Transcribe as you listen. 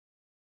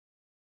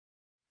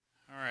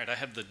right, I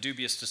have the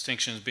dubious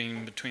distinction as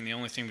being the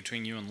only thing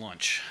between you and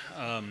lunch.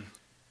 All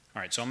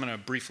right, so I'm going to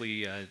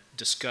briefly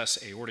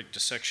discuss aortic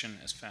dissection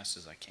as fast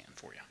as I can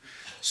for you.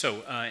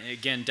 So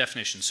again,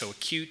 definition. So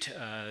acute,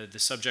 the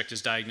subject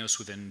is diagnosed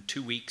within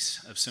 2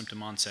 weeks of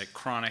symptom onset.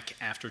 Chronic,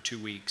 after 2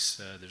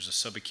 weeks. There's a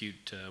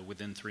subacute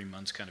within 3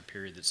 months kind of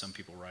period that some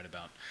people write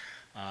about.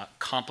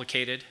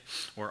 Complicated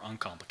or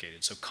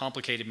uncomplicated. So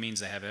complicated means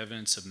they have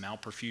evidence of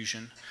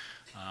malperfusion,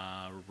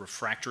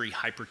 refractory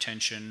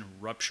hypertension,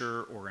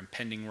 rupture or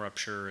impending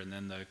rupture, and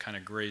then the kind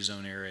of gray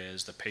zone area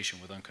is the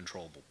patient with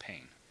uncontrollable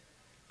pain.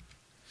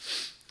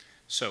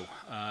 So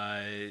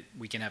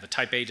we can have a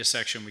type A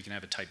dissection, we can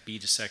have a type B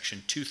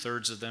dissection.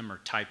 2/3 of them are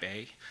type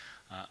A,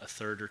 a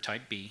third are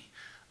type B.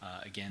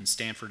 Again,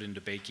 Stanford and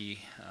DeBakey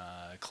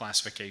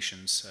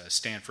classifications,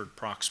 Stanford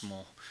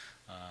proximal,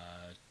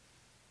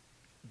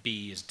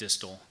 B is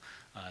distal.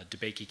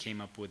 DeBakey came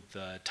up with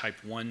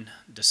type 1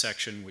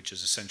 dissection, which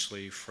is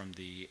essentially from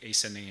the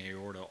ascending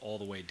aorta all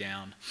the way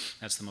down.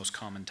 That's the most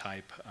common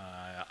type.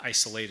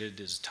 Isolated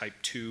is type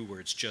 2, where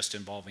it's just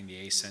involving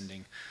the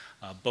ascending.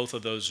 Both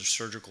of those are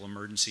surgical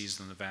emergencies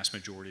in the vast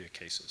majority of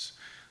cases.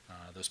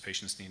 Those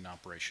patients need an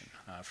operation.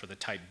 For the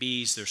type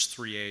Bs, there's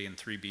 3A and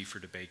 3B for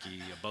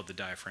DeBakey, above the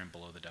diaphragm,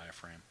 below the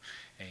diaphragm,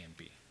 A and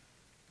B.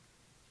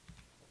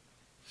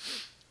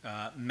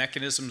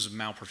 Mechanisms of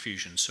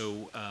malperfusion.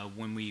 So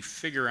when we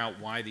figure out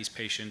why these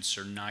patients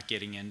are not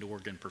getting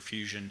end-organ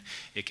perfusion,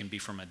 it can be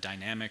from a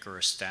dynamic or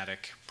a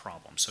static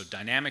problem. So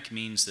dynamic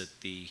means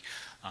that the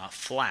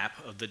flap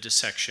of the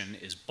dissection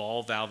is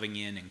ball valving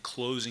in and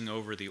closing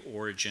over the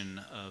origin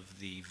of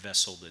the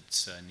vessel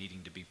that's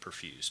needing to be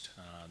perfused,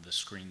 the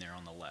screen there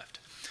on the left.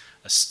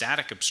 A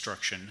static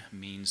obstruction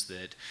means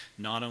that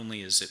not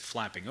only is it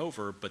flapping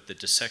over, but the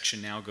dissection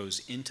now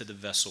goes into the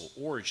vessel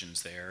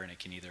origins there, and it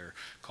can either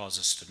cause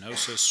a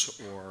stenosis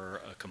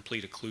or a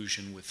complete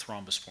occlusion with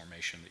thrombus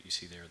formation that you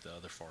see there, the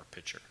other far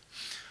picture.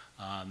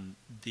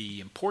 The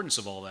importance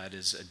of all that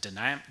is a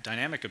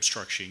dynamic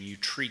obstruction. You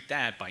treat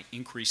that by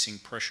increasing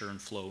pressure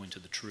and flow into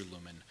the true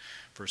lumen,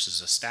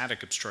 versus a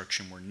static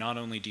obstruction where not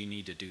only do you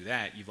need to do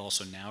that, you've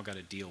also now got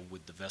to deal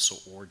with the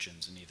vessel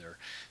origins and either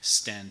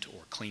stent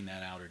or clean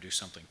that out or do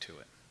something to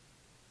it.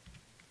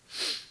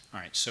 All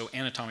right, so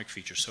anatomic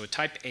features. So a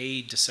type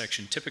A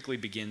dissection typically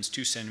begins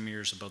 2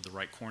 centimeters above the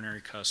right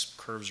coronary cusp,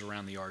 curves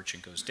around the arch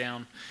and goes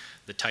down.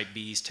 The type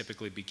Bs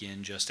typically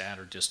begin just at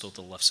or distal to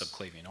the left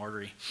subclavian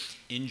artery.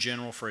 In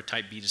general, for a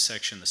type B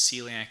dissection, the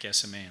celiac,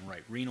 SMA, and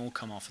right renal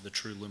come off of the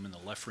true lumen. The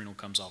left renal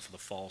comes off of the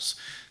false.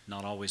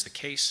 Not always the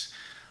case.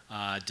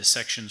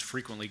 Dissections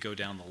frequently go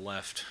down the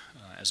left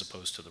as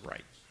opposed to the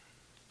right.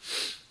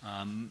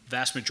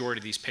 Vast majority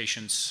of these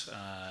patients,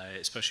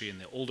 especially in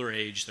the older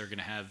age, they're going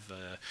to have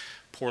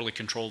poorly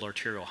controlled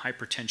arterial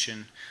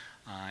hypertension.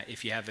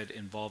 If you have it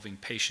involving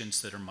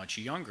patients that are much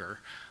younger,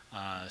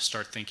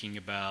 start thinking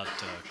about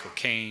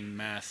cocaine,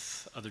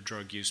 meth, other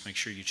drug use. Make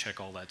sure you check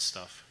all that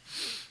stuff,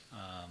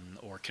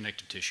 or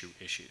connective tissue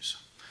issues.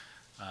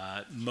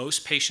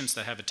 Most patients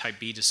that have a type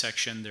B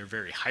dissection, they're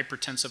very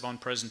hypertensive on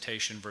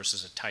presentation,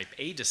 versus a type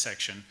A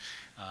dissection,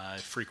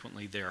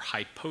 frequently they're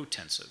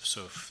hypotensive.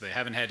 So if they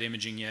haven't had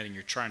imaging yet and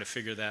you're trying to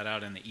figure that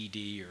out in the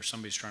ED, or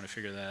somebody's trying to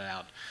figure that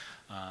out,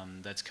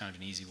 that's kind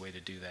of an easy way to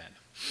do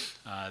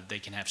that. They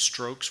can have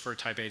strokes for a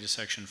type A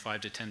dissection.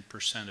 5 to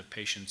 10% of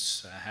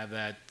patients have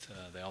that.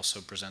 They also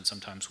present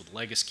sometimes with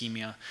leg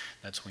ischemia.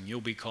 That's when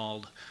you'll be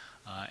called.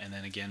 And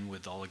then again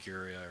with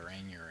oliguria or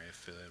anuria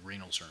if the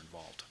renals are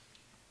involved.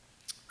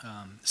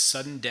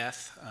 Sudden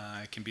death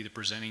can be the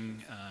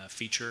presenting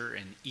feature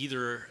in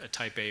either a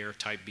type A or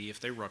type B if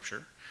they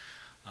rupture.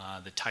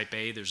 The type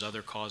A, there's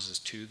other causes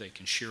too. They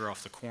can shear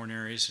off the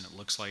coronaries and it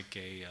looks like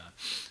a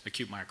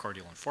acute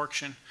myocardial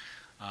infarction.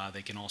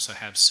 They can also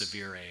have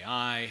severe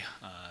AI.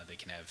 They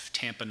can have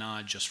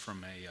tamponade just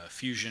from a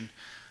fusion.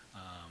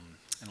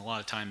 And a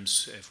lot of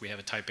times, if we have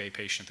a type A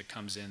patient that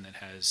comes in that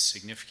has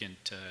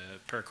significant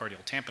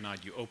pericardial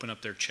tamponade, you open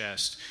up their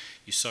chest,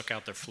 you suck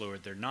out their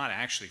fluid. They're not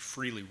actually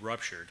freely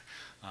ruptured,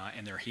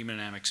 and their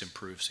hemodynamics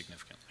improve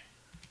significantly.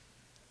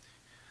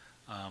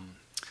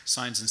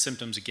 Signs and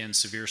symptoms, again,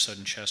 severe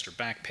sudden chest or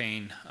back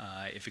pain.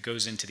 If it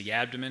goes into the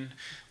abdomen,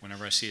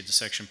 whenever I see a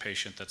dissection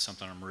patient, that's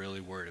something I'm really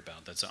worried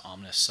about. That's an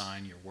ominous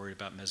sign. You're worried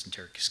about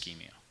mesenteric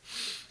ischemia.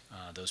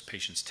 Those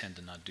patients tend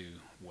to not do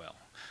well.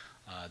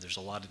 There's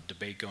a lot of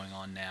debate going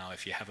on now.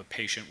 If you have a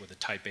patient with a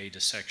type A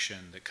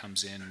dissection that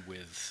comes in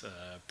with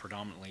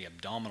predominantly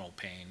abdominal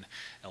pain,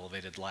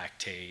 elevated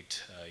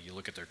lactate, you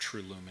look at their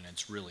true lumen,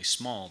 it's really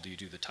small. Do you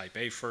do the type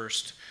A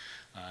first?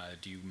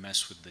 Do you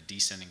mess with the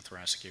descending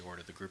thoracic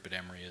aorta? The group at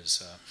Emory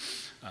has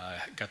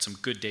got some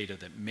good data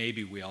that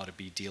maybe we ought to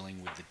be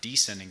dealing with the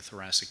descending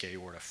thoracic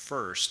aorta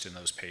first in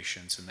those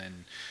patients, and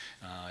then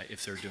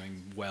if they're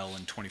doing well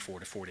in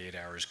 24 to 48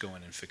 hours, go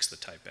in and fix the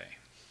type A.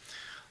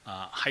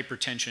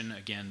 Hypertension,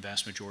 again,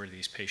 vast majority of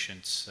these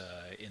patients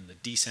in the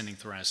descending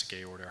thoracic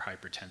aorta are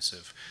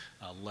hypertensive,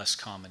 less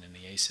common in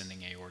the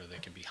ascending aorta. They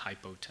can be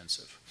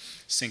hypotensive.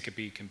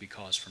 Syncope can be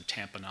caused from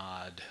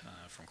tamponade,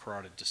 from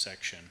carotid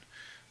dissection,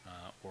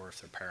 or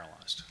if they're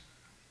paralyzed.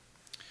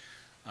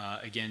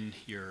 Again,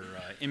 your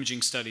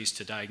imaging studies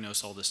to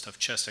diagnose all this stuff,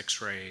 chest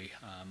x-ray,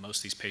 most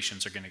of these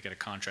patients are going to get a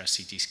contrast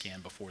CT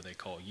scan before they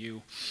call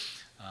you.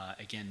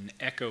 Again,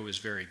 echo is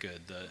very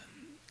good. The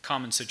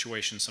common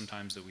situation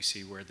sometimes that we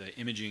see where the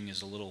imaging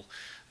is a little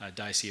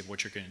dicey of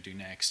what you're going to do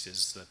next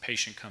is the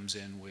patient comes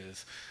in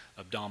with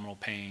abdominal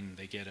pain,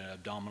 they get an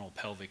abdominal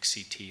pelvic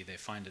CT, they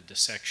find a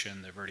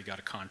dissection, they've already got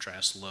a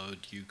contrast load,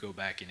 you go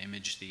back and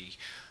image the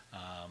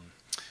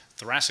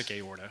thoracic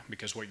aorta,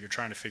 because what you're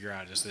trying to figure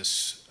out, is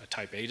this a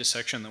type A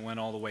dissection that went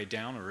all the way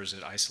down, or is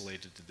it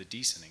isolated to the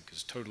descending?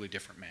 Because totally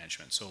different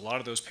management. So a lot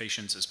of those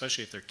patients,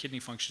 especially if their kidney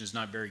function is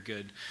not very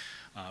good,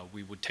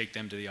 we would take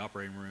them to the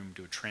operating room,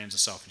 do a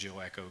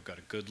transesophageal echo, got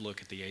a good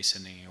look at the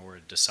ascending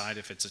aorta, decide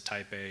if it's a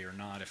type A or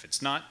not. If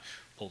it's not,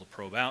 pull the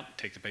probe out,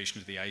 take the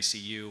patient to the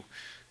ICU,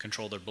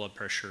 control their blood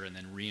pressure, and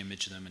then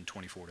re-image them in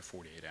 24 to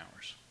 48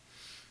 hours.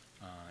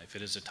 If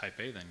it is a type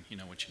A, then you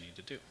know what you need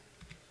to do.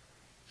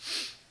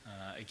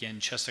 Again,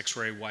 chest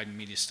x-ray, widened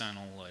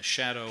mediastinal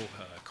shadow,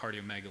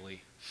 cardiomegaly.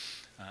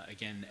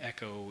 Again,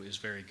 echo is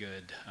very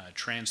good.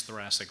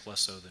 Transthoracic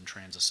less so than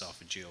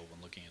transesophageal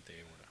when looking at the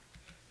aorta.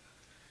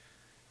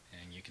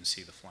 And you can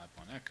see the flap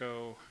on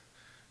echo.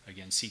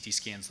 Again, CT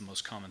scan is the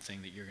most common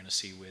thing that you're going to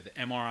see with.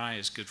 MRI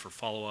is good for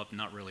follow-up,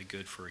 not really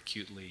good for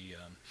acutely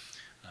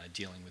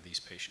dealing with these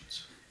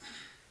patients.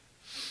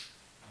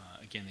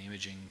 Again, the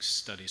imaging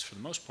studies, for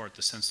the most part,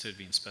 the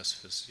sensitivity and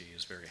specificity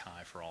is very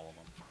high for all of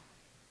them.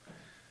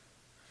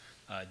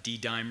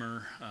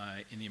 D-dimer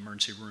in the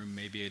emergency room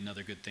may be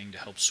another good thing to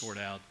help sort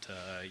out,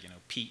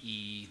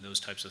 PE, those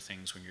types of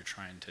things when you're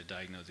trying to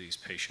diagnose these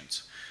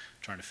patients,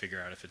 trying to figure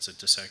out if it's a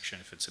dissection,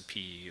 if it's a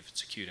PE, if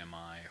it's acute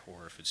MI,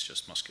 or if it's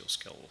just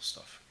musculoskeletal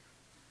stuff.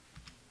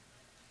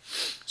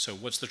 So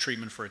what's the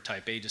treatment for a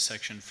type A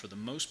dissection? For the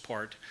most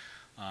part,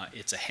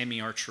 it's a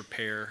hemiarch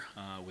repair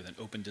with an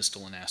open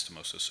distal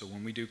anastomosis. So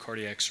when we do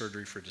cardiac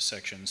surgery for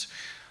dissections,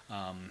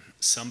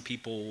 some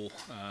people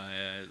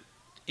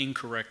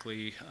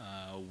incorrectly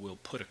will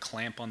put a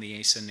clamp on the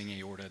ascending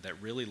aorta that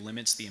really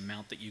limits the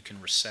amount that you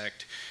can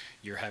resect.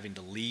 You're having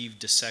to leave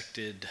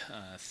dissected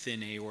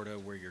thin aorta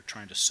where you're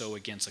trying to sew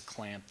against a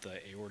clamp. The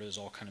aorta is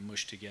all kind of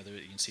mushed together.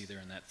 You can see there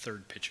in that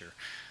third picture.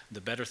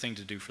 The better thing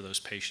to do for those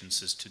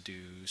patients is to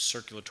do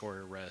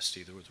circulatory arrest,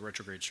 either with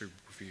retrograde cerebral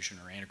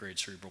perfusion or antegrade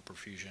cerebral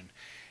perfusion,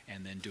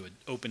 and then do an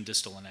open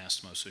distal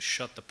anastomosis,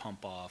 shut the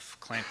pump off,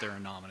 clamp their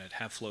innominate,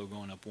 have flow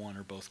going up one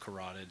or both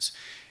carotids,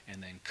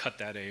 and then cut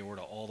that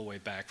aorta all the way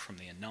back from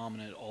the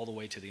innominate all the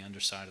way to the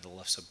underside of the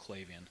left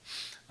subclavian,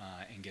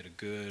 and get a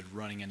good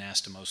running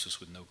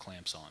anastomosis with no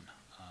clamps on.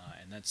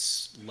 And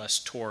that's less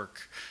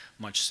torque,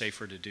 much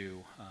safer to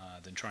do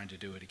than trying to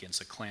do it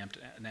against a clamped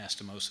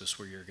anastomosis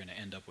where you're going to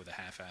end up with a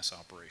half-ass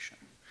operation.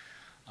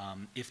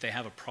 If they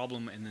have a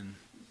problem, and then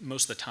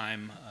most of the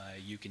time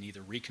you can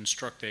either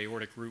reconstruct the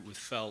aortic root with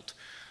felt,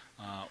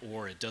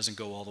 or it doesn't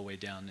go all the way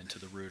down into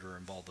the root or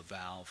involve the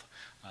valve.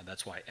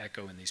 That's why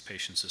echo in these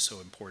patients is so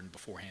important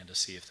beforehand to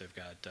see if they've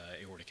got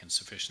aortic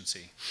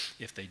insufficiency.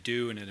 If they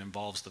do and it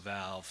involves the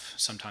valve,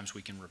 sometimes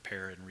we can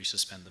repair it and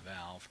resuspend the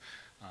valve,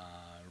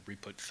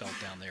 re-put felt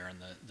down there in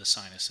the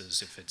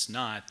sinuses. If it's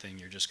not, then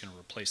you're just going to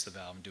replace the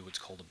valve and do what's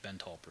called a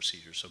Bentall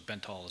procedure. So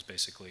Bentall is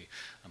basically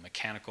a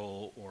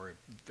mechanical or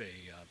a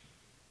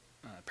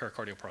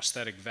pericardial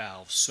prosthetic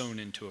valve sewn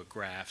into a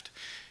graft,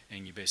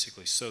 and you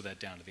basically sew that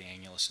down to the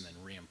annulus and then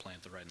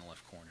reimplant the right and the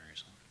left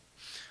coronaries.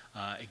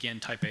 Again,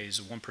 type A is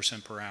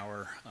 1% per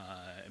hour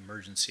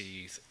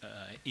emergency.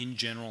 In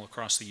general,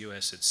 across the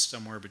U.S., it's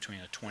somewhere between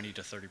a 20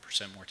 to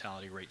 30%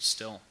 mortality rate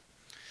still.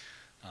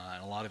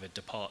 And a lot of it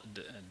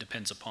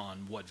depends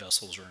upon what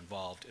vessels are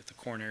involved. If the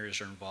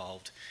coronaries are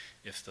involved,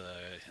 if the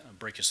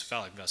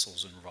brachiocephalic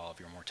vessels are involved,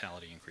 your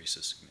mortality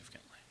increases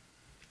significantly.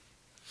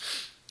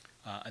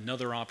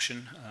 Another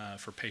option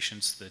for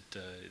patients that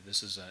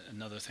this is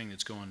another thing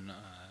that's going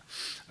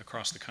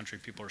across the country,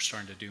 people are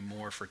starting to do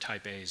more for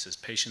type A's, is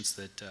patients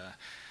that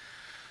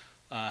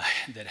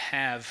that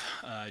have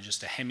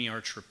just a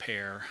hemiarch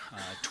repair.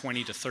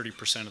 20 to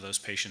 30% of those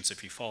patients,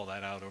 if you follow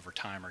that out over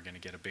time, are going to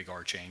get a big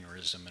arch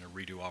aneurysm and a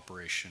redo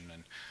operation,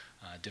 and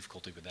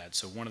difficulty with that.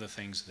 So one of the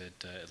things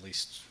that at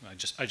least I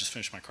just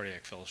finished my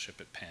cardiac fellowship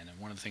at Penn, and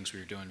one of the things we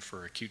were doing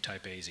for acute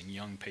type A's in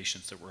young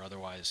patients that were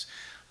otherwise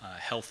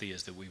healthy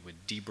is that we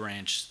would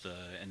debranch the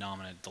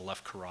innominate, the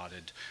left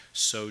carotid,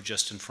 sew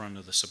just in front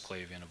of the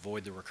subclavian,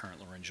 avoid the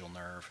recurrent laryngeal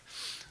nerve,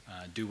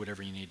 do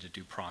whatever you need to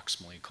do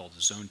proximally, called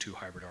the zone 2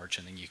 hybrid arch,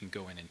 and then you can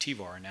go in and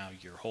TVAR, and now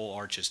your whole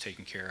arch is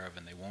taken care of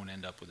and they won't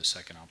end up with a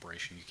second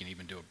operation. You can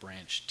even do a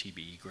branch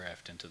TBE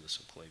graft into the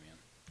subclavian.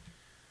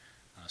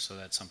 So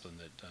that's something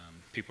that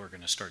people are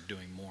going to start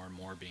doing more and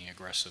more, being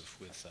aggressive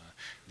with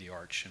the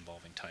arch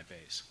involving type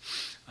A's.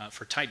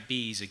 For type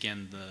B's,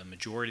 again, the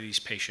majority of these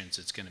patients,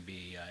 it's going to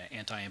be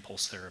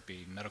anti-impulse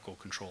therapy, medical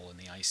control in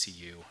the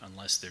ICU,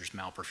 unless there's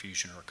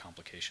malperfusion or a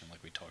complication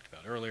like we talked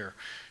about earlier.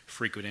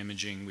 Frequent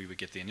imaging, we would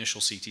get the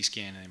initial CT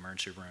scan in the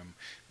emergency room,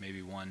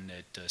 maybe one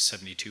at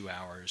 72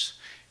 hours,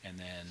 and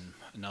then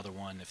another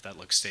one if that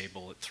looks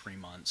stable at 3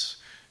 months,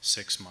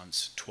 6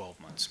 months, 12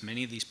 months.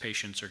 Many of these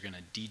patients are going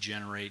to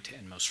degenerate,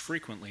 and most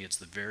frequently it's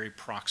the very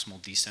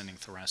proximal descending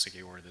thoracic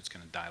aorta that's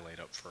going to dilate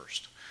up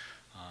first.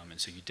 And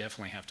so you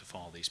definitely have to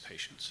follow these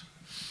patients.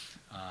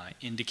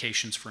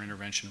 Indications for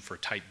intervention for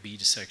type B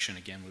dissection,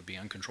 again, would be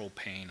uncontrolled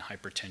pain,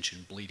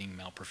 hypertension, bleeding,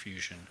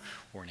 malperfusion,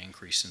 or an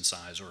increase in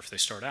size, or if they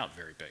start out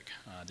very big.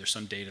 There's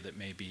some data that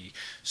may be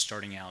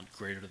starting out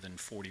greater than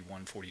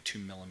 41, 42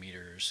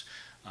 millimeters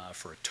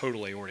for a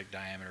total aortic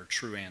diameter,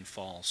 true and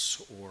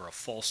false, or a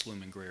false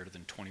lumen greater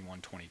than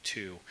 21,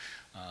 22.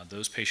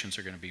 Those patients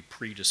are going to be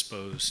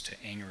predisposed to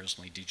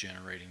aneurysmally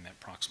degenerating that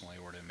proximal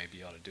aorta, and maybe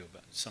you ought to do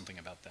something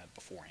about that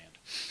beforehand.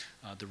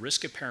 The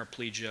risk of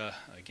paraplegia,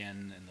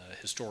 again, in the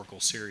historical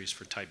series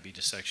for type B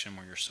dissection,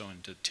 where you're sewing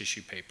into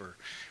tissue paper,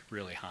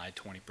 really high,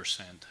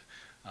 20%.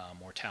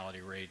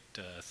 Mortality rate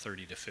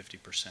 30 to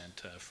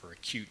 50% for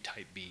acute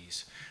type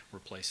Bs,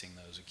 replacing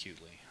those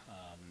acutely.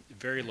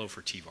 Very low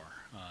for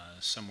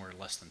TVAR, somewhere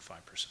less than 5%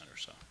 or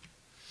so.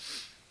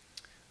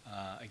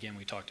 Again,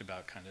 we talked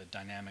about kind of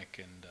dynamic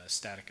and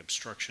static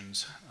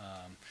obstructions.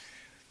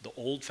 The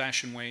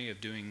old-fashioned way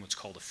of doing what's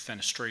called a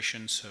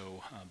fenestration,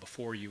 so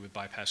before you would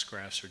bypass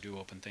grafts or do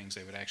open things,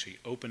 they would actually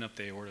open up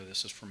the aorta.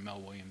 This is from Mel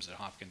Williams at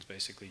Hopkins.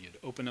 Basically, you'd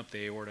open up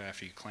the aorta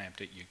after you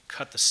clamped it, you'd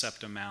cut the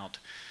septum out,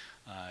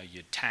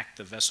 you'd tack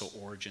the vessel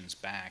origins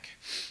back,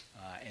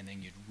 and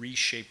then you'd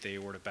reshape the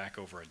aorta back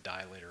over a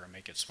dilator and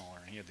make it smaller.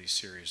 And he had these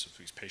series of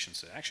these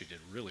patients that actually did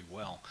really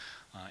well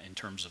in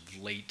terms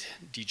of late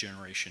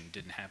degeneration.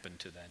 Didn't happen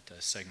to that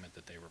segment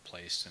that they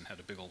replaced, and had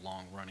a big old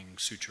long running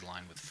suture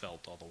line with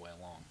felt all the way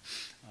along.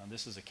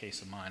 This is a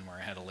case of mine where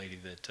I had a lady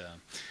that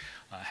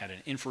had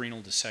an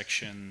infrarenal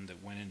dissection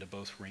that went into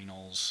both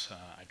renals.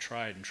 I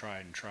tried and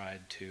tried and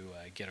tried to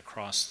get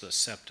across the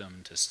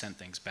septum to stent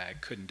things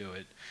back, couldn't do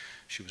it.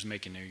 She was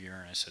making new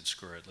urine. I said,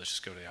 screw it, let's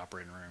just go to the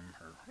operating room,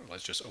 or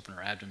let's just open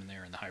her abdomen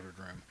there in the hybrid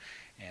room.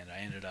 And I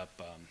ended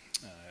up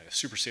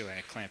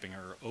supraciliac clamping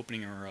her,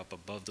 opening her up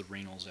above the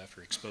renals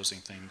after exposing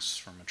things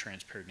from a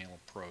transperitoneal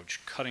approach,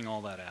 cutting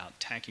all that out,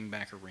 tacking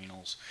back her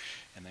renals,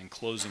 and then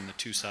closing the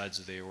two sides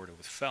of the aorta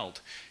with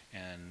felt.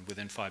 And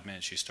within 5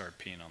 minutes, she started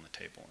peeing on the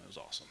table. It was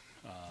awesome.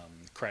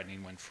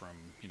 Creatinine went from,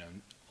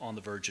 on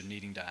the verge of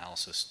needing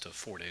dialysis to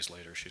 4 days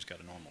later, she's got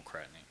a normal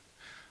creatinine.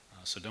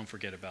 So don't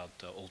forget about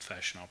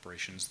old-fashioned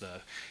operations. The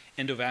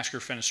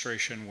endovascular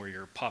fenestration, where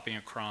you're popping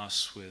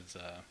across with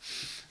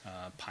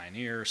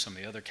Pioneer, some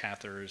of the other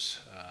catheters,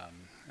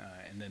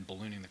 and then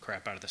ballooning the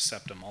crap out of the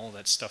septum. All of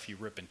that stuff you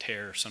rip and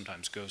tear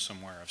sometimes goes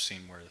somewhere. I've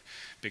seen where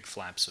big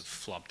flaps have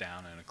flopped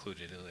down and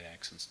occluded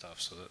iliacs and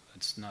stuff, so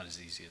it's not as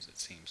easy as it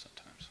seems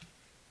sometimes.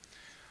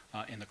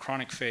 In the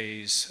chronic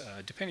phase,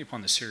 depending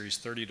upon the series,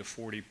 30 to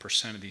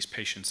 40% of these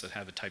patients that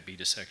have a type B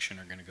dissection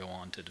are going to go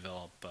on to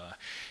develop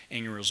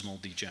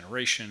aneurysmal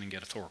degeneration and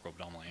get a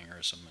thoracoabdominal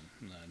aneurysm,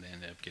 and they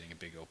end up getting a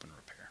big open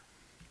repair.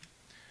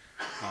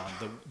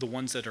 The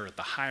ones that are at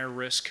the higher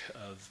risk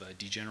of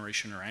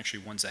degeneration are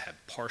actually ones that have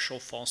partial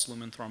false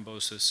lumen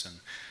thrombosis,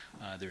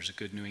 and there's a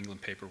good New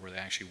England paper where they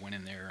actually went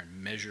in there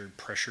and measured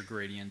pressure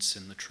gradients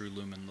in the true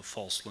lumen, the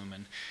false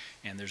lumen,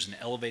 and there's an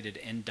elevated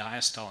end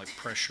diastolic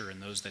pressure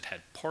in those that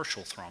had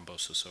partial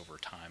thrombosis over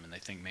time, and they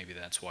think maybe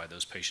that's why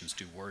those patients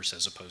do worse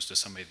as opposed to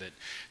somebody that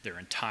their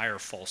entire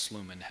false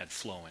lumen had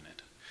flow in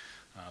it.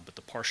 But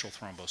the partial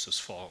thrombosis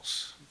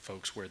false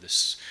folks, where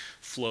this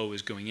flow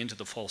is going into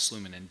the false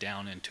lumen and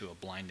down into a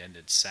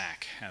blind-ended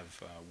sac,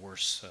 have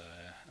worse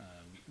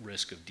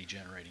risk of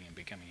degenerating and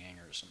becoming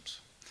aneurysms.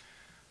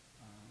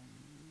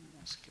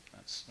 I'll skip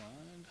that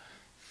slide.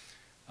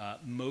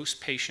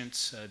 Most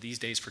patients these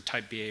days for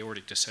type B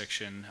aortic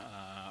dissection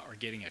are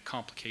getting a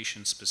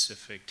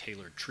complication-specific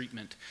tailored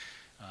treatment.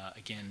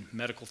 Again,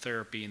 medical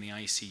therapy in the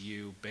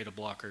ICU, beta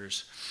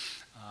blockers.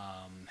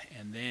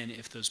 And then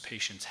if those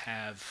patients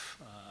have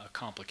a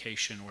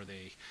complication or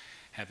they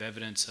have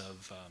evidence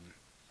of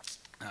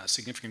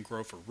significant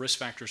growth or risk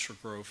factors for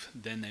growth,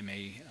 then they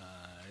may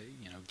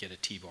get a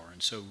TVAR.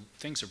 And so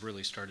things have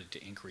really started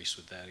to increase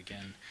with that.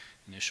 Again,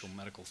 initial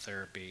medical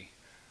therapy.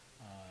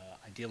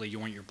 Ideally, you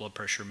want your blood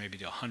pressure maybe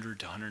to 100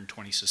 to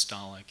 120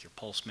 systolic, your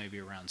pulse maybe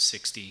around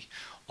 60.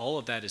 All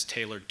of that is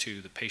tailored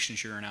to the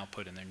patient's urine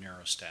output and their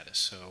neurostatus.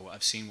 So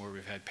I've seen where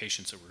we've had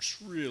patients that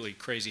were really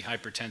crazy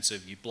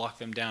hypertensive. You block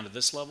them down to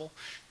this level,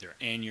 they're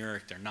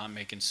anuric, they're not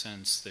making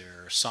sense,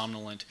 they're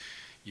somnolent.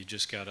 You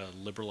just got to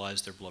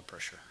liberalize their blood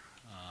pressure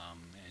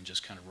and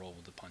just kind of roll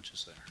with the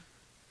punches there.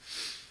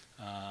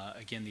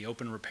 Again, the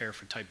open repair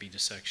for type B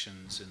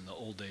dissections in the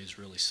old days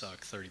really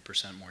suck,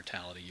 30%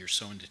 mortality. You're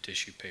sewn to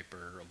tissue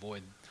paper.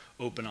 Avoid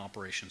open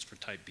operations for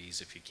type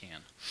Bs if you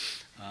can.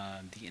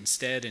 The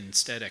Instead and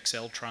Instead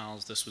XL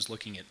trials, this was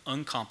looking at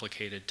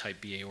uncomplicated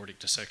type B aortic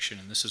dissection,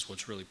 and this is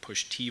what's really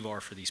pushed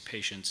TVAR for these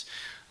patients.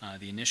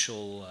 The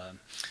initial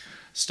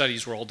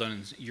studies were all done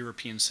in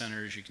European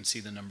centers. You can see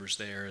the numbers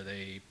there.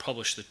 They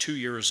published the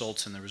 2-year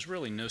results, and there was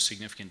really no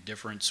significant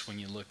difference when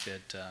you looked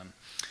at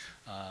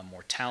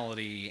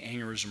mortality,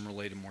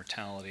 aneurysm-related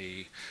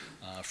mortality,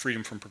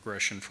 freedom from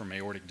progression from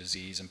aortic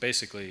disease. And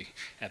basically,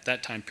 at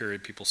that time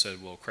period, people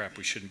said, well, crap,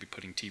 we shouldn't be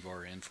putting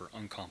TEVAR in for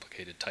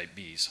uncomplicated type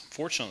Bs.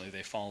 Fortunately,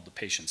 they followed the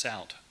patients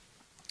out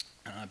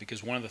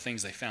because one of the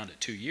things they found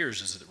at 2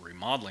 years is that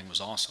remodeling was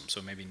awesome.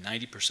 So maybe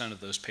 90% of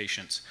those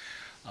patients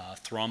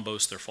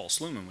thrombose their false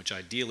lumen, which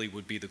ideally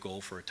would be the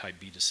goal for a type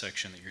B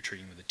dissection that you're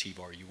treating with a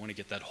TEVAR. You want to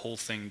get that whole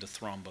thing to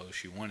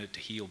thrombose. You want it to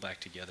heal back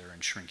together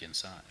and shrink in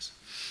size.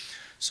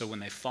 So when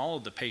they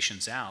followed the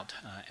patients out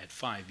at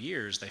 5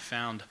 years, they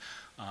found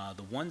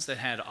the ones that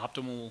had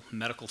optimal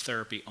medical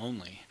therapy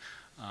only,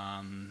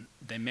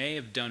 they may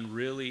have done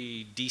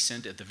really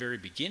decent at the very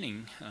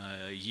beginning,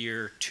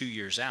 year, 2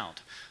 years out,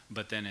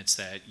 but then it's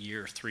that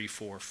year 3,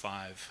 4,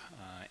 5,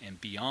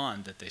 and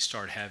beyond that they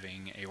start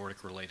having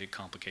aortic-related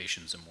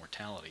complications and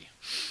mortality.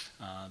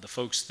 The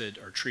folks that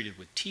are treated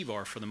with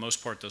TEVAR, for the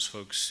most part, those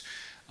folks,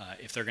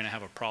 if they're going to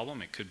have a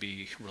problem, it could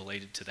be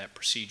related to that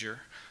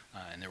procedure.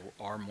 And there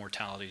are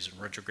mortalities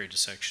and retrograde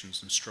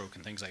dissections and stroke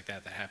and things like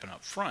that that happen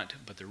up front,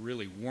 but there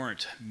really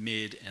weren't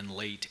mid and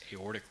late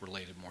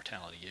aortic-related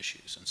mortality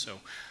issues. And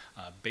so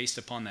based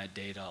upon that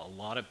data, a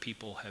lot of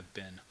people have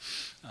been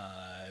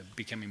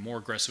becoming more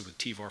aggressive with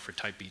TEVAR for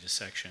type B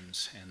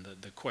dissections. And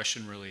the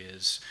question really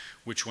is,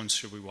 which ones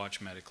should we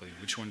watch medically?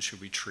 Which ones should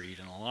we treat?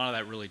 And a lot of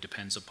that really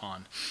depends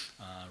upon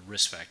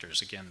risk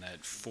factors. Again,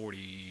 that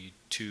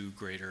 42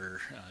 greater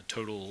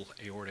total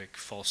aortic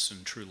false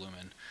and true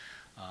lumen,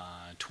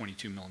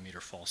 22 millimeter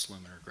false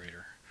lumen or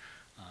greater.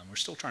 We're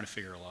still trying to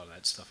figure a lot of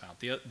that stuff out.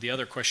 The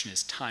other question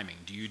is timing.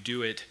 Do you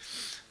do it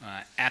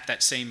at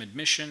that same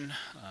admission,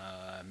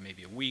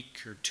 maybe a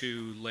week or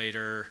two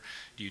later?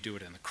 Do you do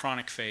it in the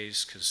chronic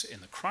phase? Because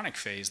in the chronic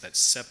phase, that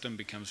septum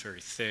becomes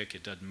very thick.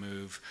 It doesn't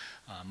move.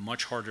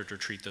 Much harder to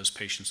treat those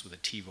patients with a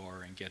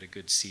TEVAR and get a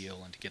good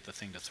seal and to get the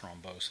thing to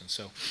thrombose. And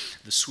so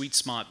the sweet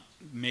spot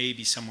may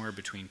be somewhere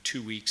between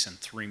 2 weeks and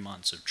 3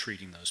 months of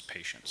treating those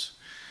patients.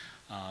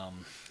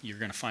 You're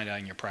going to find out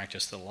in your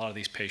practice that a lot of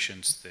these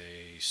patients,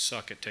 they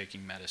suck at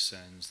taking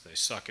medicines, they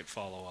suck at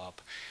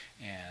follow-up,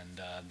 and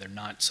they're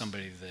not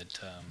somebody that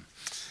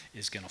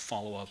is going to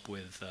follow up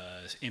with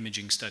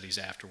imaging studies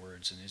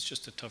afterwards, and it's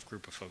just a tough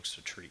group of folks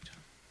to treat.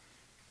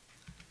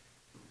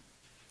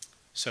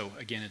 So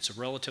again, it's a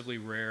relatively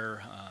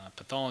rare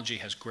pathology,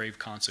 has grave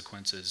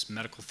consequences.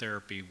 Medical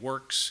therapy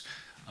works,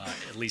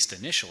 at least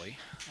initially,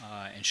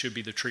 and should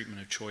be the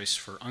treatment of choice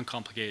for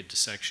uncomplicated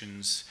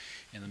dissections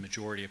in the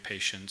majority of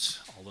patients,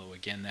 although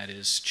again that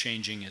is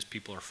changing as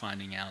people are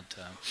finding out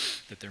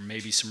that there may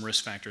be some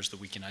risk factors that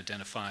we can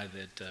identify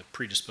that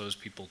predispose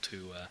people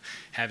to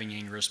having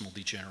aneurysmal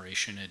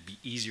degeneration. It'd be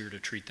easier to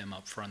treat them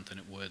up front than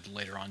it would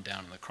later on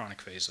down in the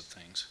chronic phase of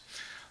things.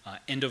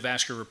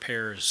 Endovascular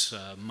repair is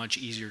much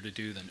easier to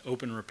do than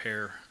open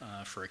repair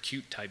for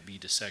acute type B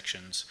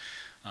dissections.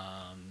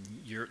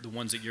 The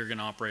ones that you're going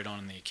to operate on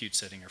in the acute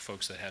setting are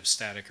folks that have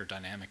static or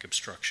dynamic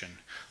obstruction,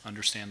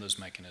 understand those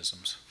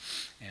mechanisms,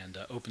 and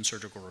open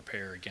surgical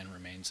repair again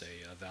remains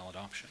a valid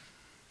option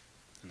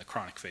in the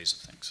chronic phase of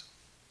things.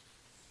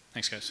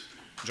 Thanks, guys.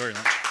 Enjoy your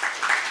lunch.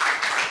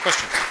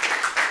 Questions?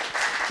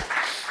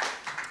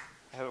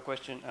 I have a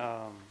question.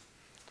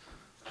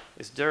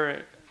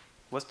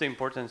 What's the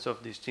importance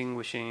of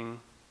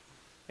distinguishing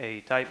a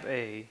type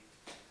A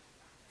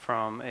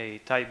from a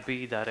type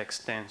B that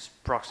extends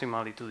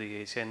proximally to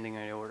the ascending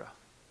aorta?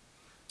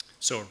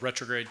 So a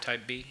retrograde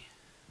type B?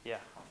 Yeah.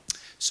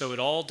 So it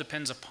all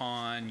depends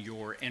upon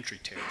your entry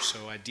tear.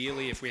 So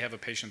ideally, if we have a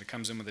patient that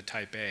comes in with a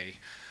type A,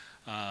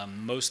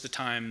 most of the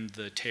time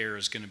the tear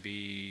is going to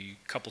be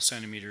a couple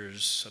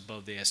centimeters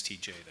above the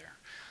STJ there.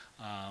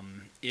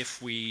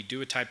 If we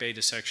do a type A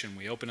dissection,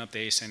 we open up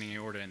the ascending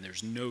aorta and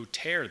there's no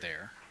tear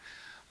there,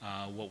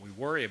 what we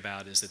worry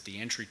about is that the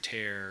entry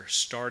tear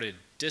started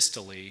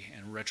distally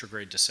and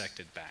retrograde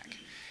dissected back.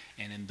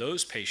 And in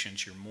those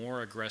patients, you're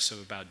more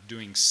aggressive about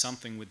doing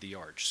something with the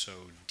arch. So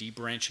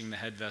debranching the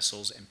head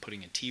vessels and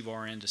putting a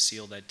TEVAR in to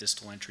seal that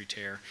distal entry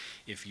tear.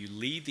 If you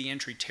leave the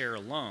entry tear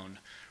alone,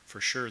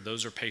 for sure,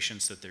 those are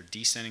patients that their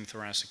descending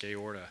thoracic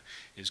aorta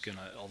is going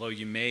to, although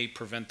you may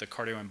prevent the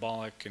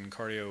cardioembolic and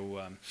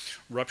cardio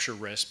rupture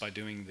risk by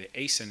doing the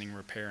ascending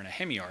repair in a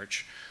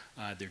hemiarch,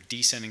 their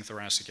descending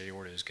thoracic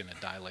aorta is going to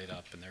dilate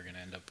up and they're going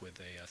to end up with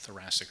a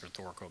thoracic or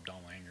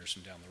thoracoabdominal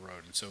aneurysm down the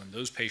road. And so in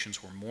those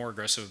patients, we're more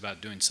aggressive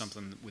about doing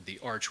something with the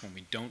arch when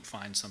we don't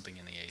find something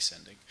in the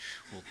ascending.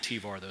 We'll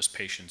TEVAR those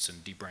patients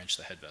and debranch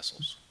the head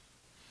vessels.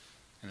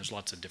 And there's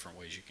lots of different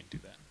ways you can do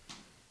that.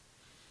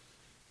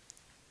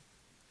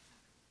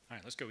 All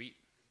right, let's go eat.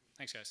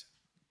 Thanks, guys.